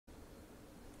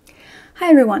Hi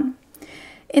everyone!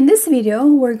 In this video,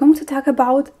 we're going to talk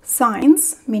about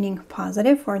signs, meaning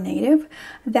positive or negative,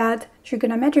 that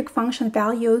trigonometric function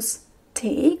values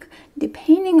take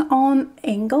depending on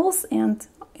angles and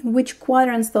in which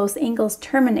quadrants those angles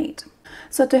terminate.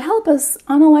 So to help us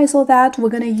analyze all that, we're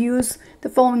going to use the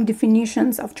following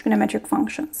definitions of trigonometric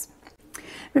functions.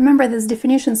 Remember, these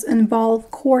definitions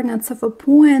involve coordinates of a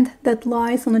point that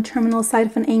lies on the terminal side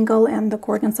of an angle, and the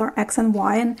coordinates are x and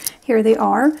y, and here they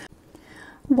are.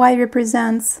 Y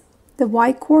represents the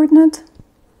y-coordinate,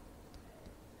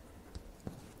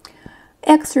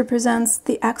 x represents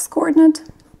the x-coordinate,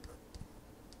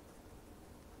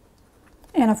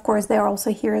 and of course they are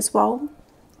also here as well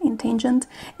in tangent,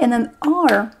 and then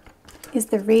r is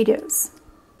the radius.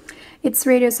 It's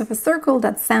radius of a circle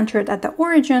that's centered at the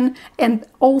origin and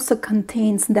also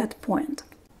contains that point.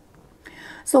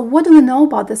 So what do we know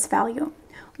about this value?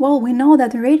 Well, we know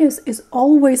that the radius is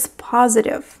always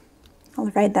positive. I'll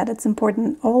write that, it's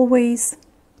important, always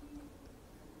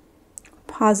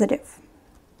positive.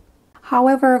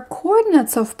 However,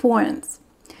 coordinates of points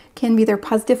can be either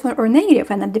positive or negative,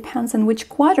 and it depends on which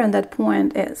quadrant that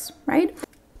point is, right?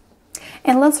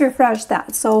 And let's refresh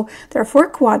that. So there are four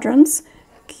quadrants: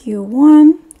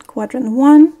 Q1, quadrant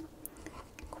 1,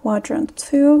 quadrant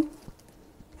 2,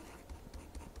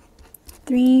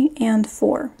 3, and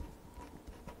 4.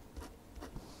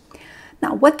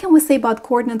 Now, what can we say about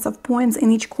coordinates of points in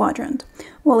each quadrant?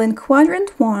 Well, in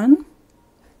quadrant 1,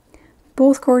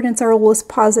 both coordinates are always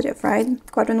positive, right?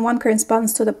 Quadrant 1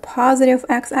 corresponds to the positive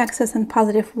x-axis and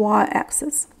positive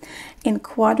y-axis. In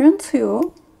quadrant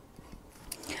 2,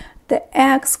 the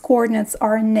x-coordinates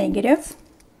are negative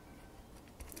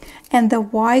and the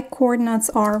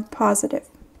y-coordinates are positive.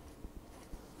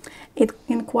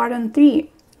 In quadrant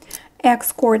 3,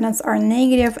 x-coordinates are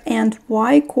negative and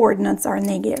y-coordinates are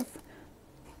negative.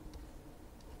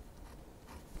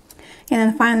 And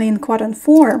then finally in quadrant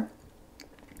 4,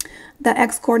 the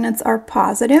x-coordinates are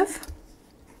positive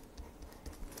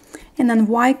and then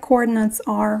y-coordinates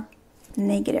are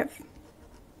negative.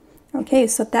 Okay,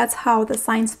 so that's how the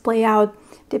signs play out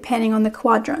depending on the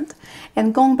quadrant.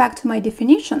 And going back to my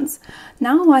definitions,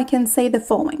 now I can say the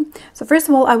following. So first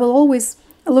of all, I will always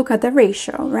look at the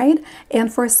ratio, right?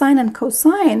 And for sine and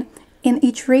cosine, in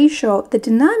each ratio, the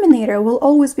denominator will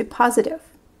always be positive.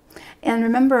 And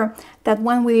remember that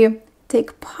when we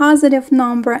take positive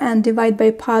number and divide by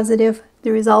positive,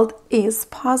 the result is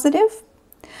positive.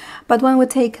 But when we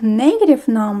take negative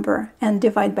number and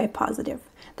divide by positive,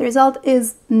 the result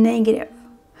is negative.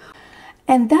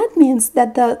 And that means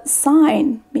that the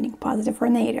sign, meaning positive or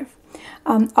negative,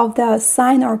 of the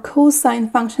sine or cosine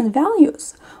function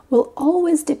values will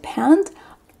always depend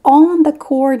on the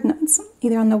coordinates,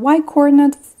 either on the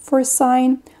y-coordinate for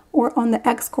sine or on the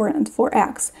x-coordinate for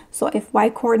x. So if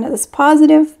y-coordinate is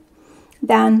positive,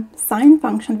 then sine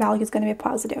function value is going to be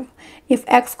positive. If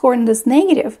x-coordinate is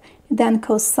negative, then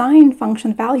cosine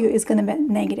function value is going to be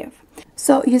negative.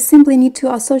 So you simply need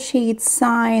to associate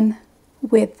sine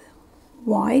with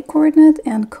y-coordinate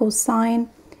and cosine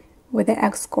with the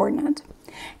x-coordinate.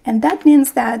 And that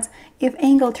means that if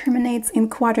angle terminates in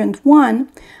quadrant 1,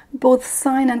 both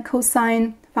sine and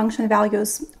cosine function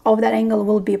values of that angle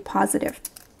will be positive.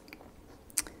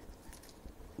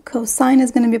 Cosine is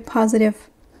going to be positive,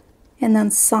 and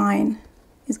then sine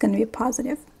is going to be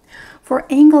positive. For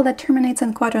angle that terminates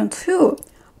in quadrant 2,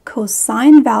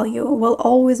 cosine value will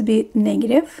always be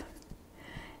negative,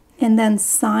 and then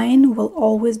sine will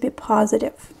always be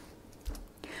positive.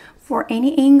 For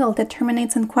any angle that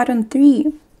terminates in quadrant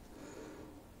 3,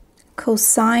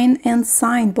 cosine and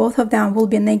sine, both of them will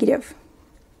be negative.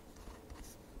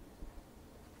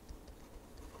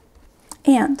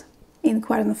 And in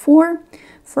quadrant 4,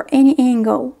 for any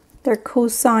angle, their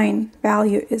cosine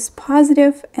value is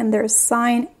positive and their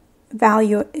sine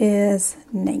value is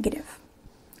negative,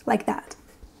 like that.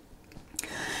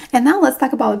 And now let's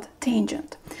talk about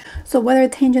tangent. So whether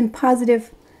tangent positive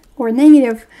or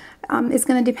negative is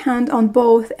going to depend on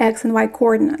both x and y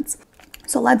coordinates.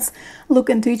 So let's look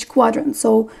into each quadrant.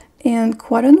 So in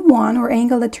quadrant 1, or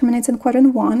angle that terminates in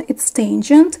quadrant 1, its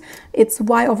tangent, it's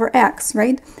y over x,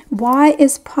 right? Y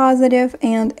is positive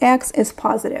and x is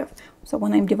positive. So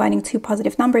when I'm dividing two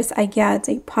positive numbers, I get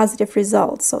a positive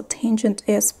result. So tangent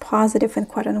is positive in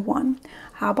quadrant 1.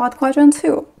 How about quadrant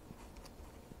 2?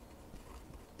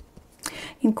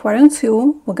 In quadrant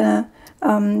 2, we're going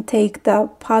to take the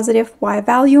positive y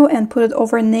value and put it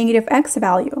over negative x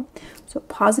value. So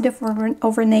positive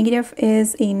over negative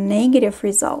is a negative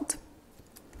result.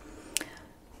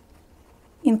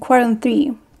 In quadrant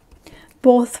 3,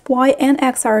 both y and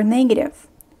x are negative.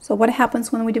 So what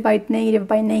happens when we divide negative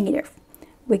by negative?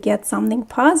 we get something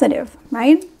positive,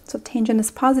 right? So tangent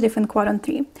is positive in quadrant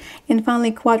 3. And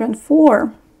finally, quadrant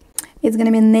 4, it's going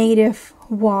to be negative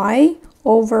y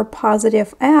over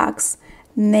positive x.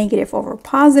 Negative over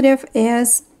positive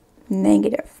is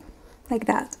negative, like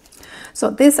that. So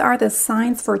these are the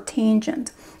signs for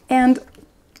tangent. And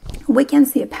we can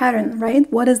see a pattern,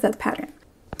 right? What is that pattern?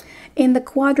 In the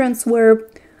quadrants where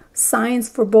signs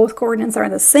for both coordinates are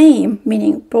the same,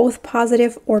 meaning both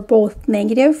positive or both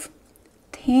negative,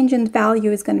 tangent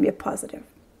value is going to be a positive.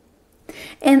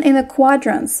 And in the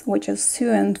quadrants, which is 2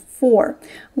 and 4,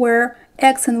 where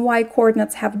x and y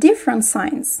coordinates have different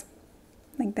signs,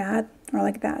 like that or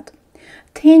like that,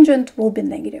 tangent will be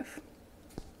negative.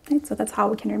 Right? So that's how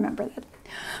we can remember that.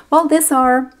 Well, these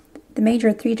are the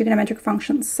major 3 trigonometric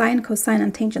functions: sine, cosine,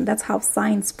 and tangent. That's how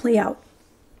signs play out,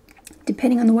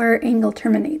 depending on where angle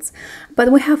terminates.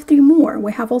 But we have 3 more.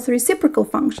 We have also reciprocal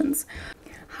functions.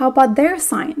 How about their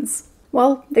signs?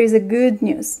 Well, there's a good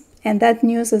news, and that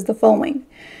news is the following.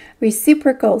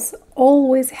 Reciprocals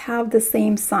always have the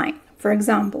same sign. For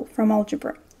example, from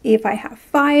algebra, if I have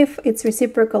 5, its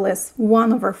reciprocal is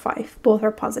 1 over 5. Both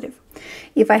are positive.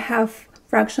 If I have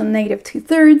fraction negative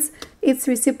 2/3, its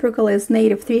reciprocal is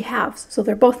negative 3/2. So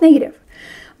they're both negative.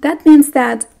 That means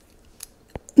that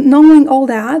knowing all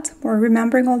that, or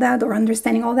remembering all that, or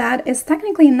understanding all that is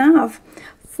technically enough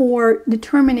for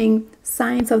determining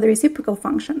signs of the reciprocal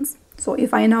functions. So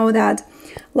if I know that,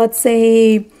 let's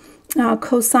say,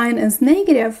 cosine is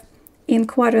negative in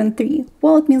quadrant 3,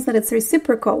 well, it means that its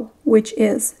reciprocal, which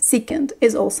is secant,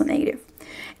 is also negative.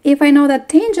 If I know that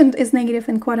tangent is negative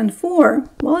in quadrant 4,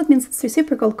 well, it means its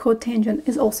reciprocal, cotangent,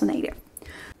 is also negative.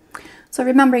 So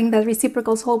remembering that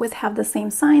reciprocals always have the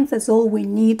same signs is all we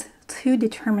need to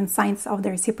determine signs of the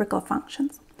reciprocal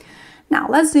functions. Now,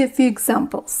 let's do a few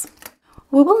examples.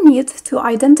 We will need to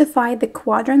identify the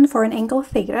quadrant for an angle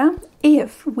theta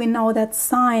if we know that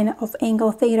sine of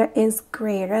angle theta is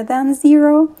greater than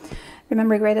 0.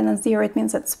 Remember, greater than 0, it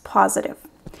means it's positive.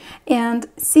 And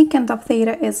secant of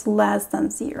theta is less than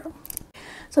 0.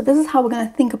 So this is how we're going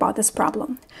to think about this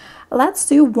problem. Let's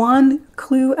do one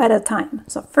clue at a time.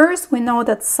 So first, we know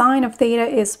that sine of theta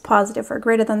is positive or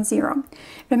greater than 0.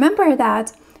 Remember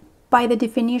that by the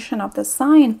definition of the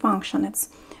sine function, it's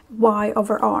y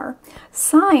over r.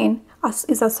 Sine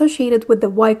is associated with the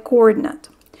y coordinate.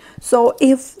 So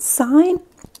if sine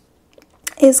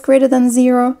is greater than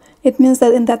 0, it means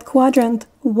that in that quadrant,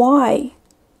 y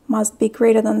must be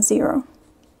greater than 0.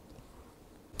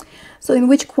 So in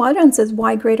which quadrants is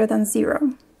y greater than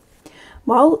 0?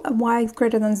 Well, y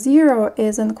greater than 0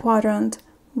 is in quadrant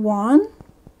 1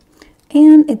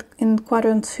 and in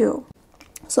quadrant 2.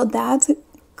 So that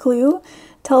clue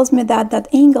tells me that that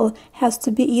angle has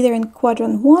to be either in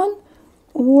quadrant 1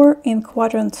 or in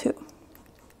quadrant 2.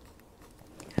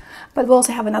 But we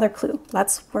also have another clue.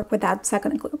 Let's work with that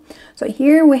second clue. So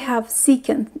here we have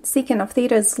secant. Secant of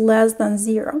theta is less than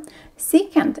 0.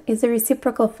 Secant is a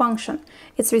reciprocal function.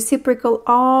 It's reciprocal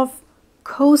of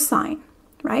cosine,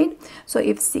 right? So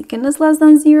if secant is less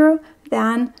than 0,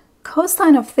 then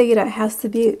cosine of theta has to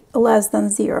be less than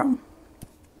 0.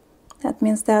 That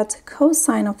means that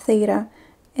cosine of theta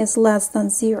is less than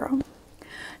 0.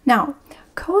 Now,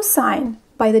 cosine,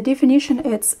 by the definition,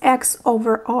 it's x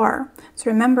over r. So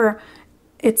remember,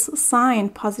 its sign,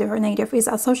 positive or negative, is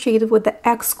associated with the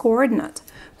x coordinate.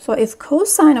 So if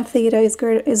cosine of theta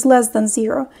is less than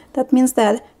 0, that means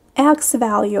that x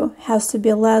value has to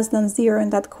be less than 0 in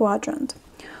that quadrant.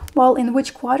 Well, in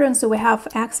which quadrants do we have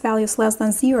x values less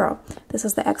than 0? This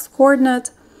is the x coordinate.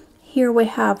 Here we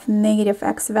have negative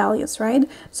x values, right?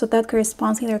 So that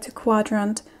corresponds either to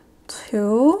quadrant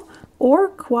 2 or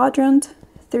quadrant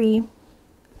 3.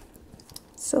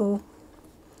 So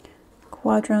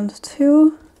quadrant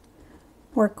 2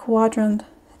 or quadrant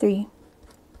 3,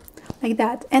 like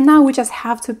that. And now we just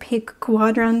have to pick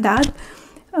quadrant that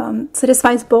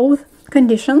satisfies both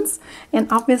conditions.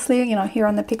 And obviously, you know, here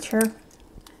on the picture,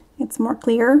 it's more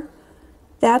clear.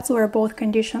 That's where both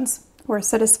conditions were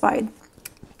satisfied.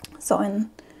 So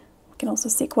we can also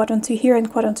see quadrant 2 here and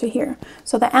quadrant 2 here.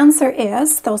 So the answer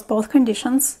is those both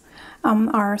conditions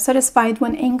are satisfied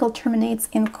when angle terminates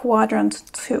in quadrant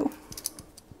 2.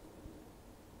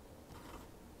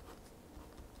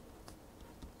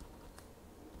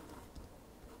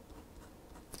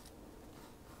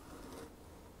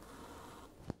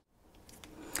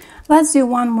 Let's do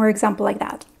one more example like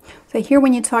that. So here we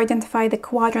need to identify the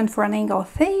quadrant for an angle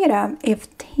theta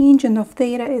if tangent of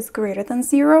theta is greater than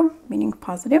 0, meaning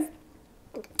positive,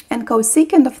 and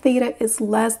cosecant of theta is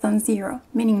less than 0,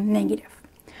 meaning negative.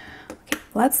 Okay,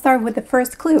 let's start with the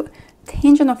first clue.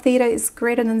 tangent of theta is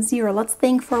greater than 0. Let's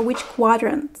think for which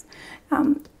quadrant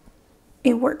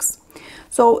it works.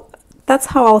 So that's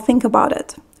how I'll think about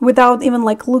it without even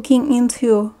like looking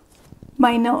into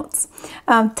my notes.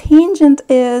 Tangent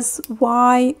is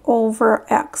y over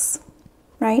x,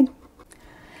 right?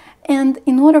 And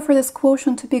in order for this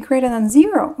quotient to be greater than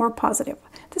 0 or positive,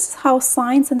 this is how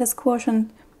signs in this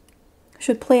quotient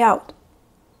should play out.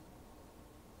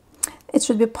 It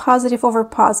should be positive over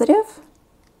positive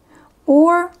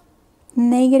or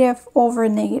negative over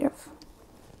negative,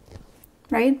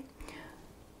 right?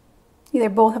 Either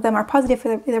both of them are positive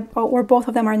or both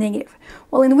of them are negative.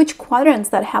 Well, in which quadrants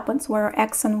that happens, where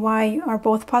x and y are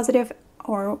both positive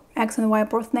or x and y are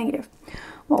both negative?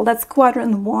 Well, that's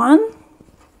quadrant 1,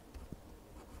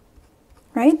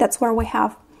 right? That's where we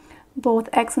have both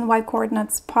x and y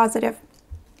coordinates positive.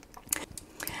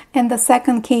 And the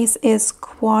second case is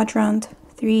quadrant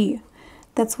 3.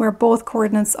 That's where both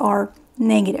coordinates are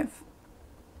negative.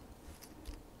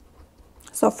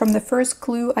 So from the first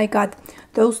clue, I got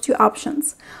those two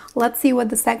options. Let's see what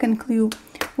the second clue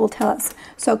will tell us.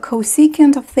 So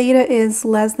cosecant of theta is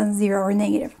less than 0 or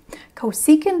negative.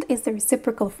 Cosecant is the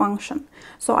reciprocal function.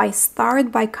 So I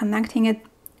start by connecting it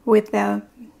with the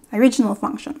original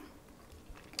function.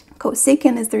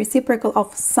 Cosecant is the reciprocal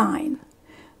of sine.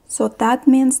 So that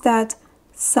means that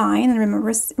sine, and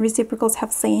remember reciprocals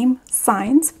have same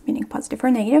signs, meaning positive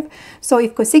or negative. So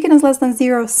if cosecant is less than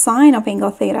 0, sine of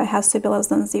angle theta has to be less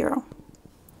than 0.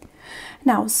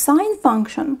 Now, sine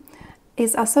function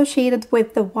is associated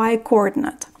with the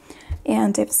y-coordinate.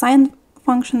 And if sine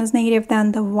function is negative,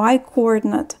 then the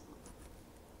y-coordinate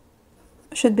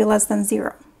should be less than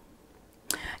 0.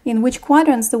 In which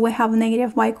quadrants do we have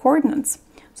negative y-coordinates?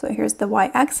 So here's the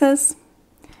y-axis,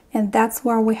 and that's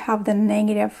where we have the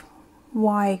negative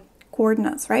y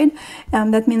coordinates, right?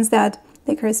 That means that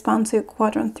they correspond to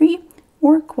quadrant 3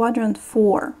 or quadrant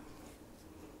 4.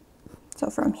 So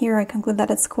from here I conclude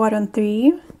that it's quadrant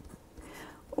 3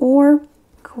 or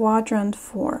quadrant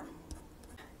 4.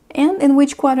 And in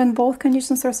which quadrant both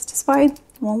conditions are satisfied?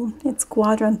 Well, it's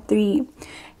quadrant 3.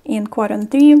 In quadrant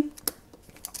 3,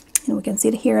 and we can see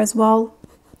it here as well,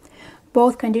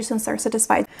 both conditions are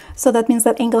satisfied. So that means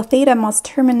that angle theta must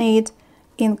terminate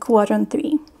in quadrant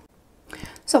 3.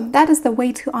 So that is the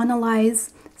way to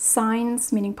analyze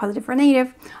signs, meaning positive or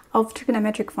negative, of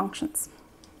trigonometric functions.